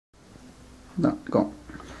No, go.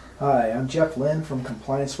 Hi, I'm Jeff Lynn from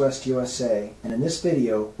Compliance West USA, and in this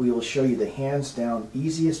video we will show you the hands-down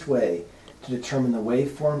easiest way to determine the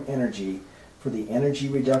waveform energy for the energy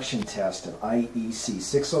reduction test of IEC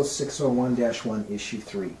 60601-1 Issue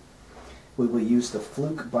 3. We will use the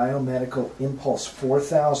Fluke Biomedical Impulse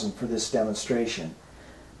 4000 for this demonstration,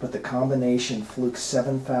 but the combination Fluke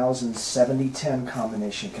 7000-7010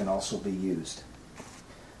 combination can also be used.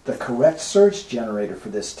 The correct surge generator for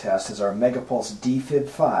this test is our Megapulse Defib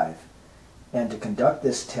 5, and to conduct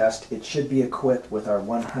this test it should be equipped with our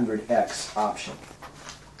 100X option.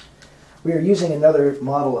 We are using another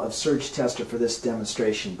model of surge tester for this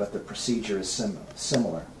demonstration, but the procedure is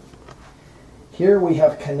similar. Here we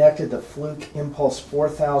have connected the Fluke Impulse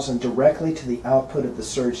 4000 directly to the output of the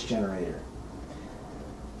surge generator.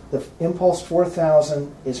 The Impulse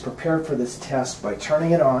 4000 is prepared for this test by turning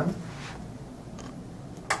it on,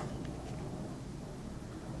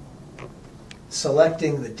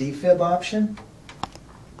 selecting the Defib option.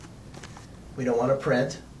 We don't want to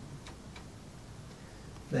print.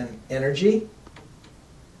 Then energy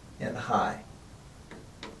and high.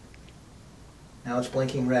 Now it's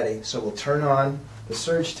blinking ready, so we'll turn on the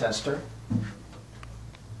surge tester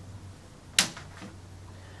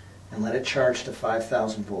and let it charge to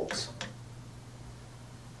 5,000 volts.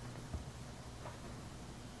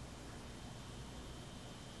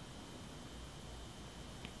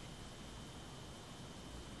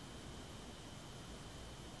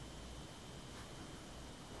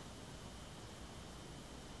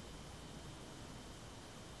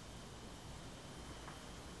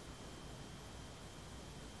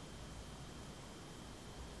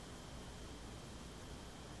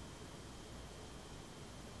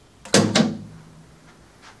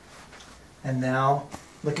 And now,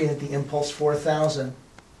 looking at the Impulse 4000,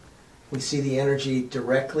 we see the energy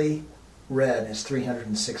directly read as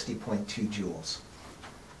 360.2 joules.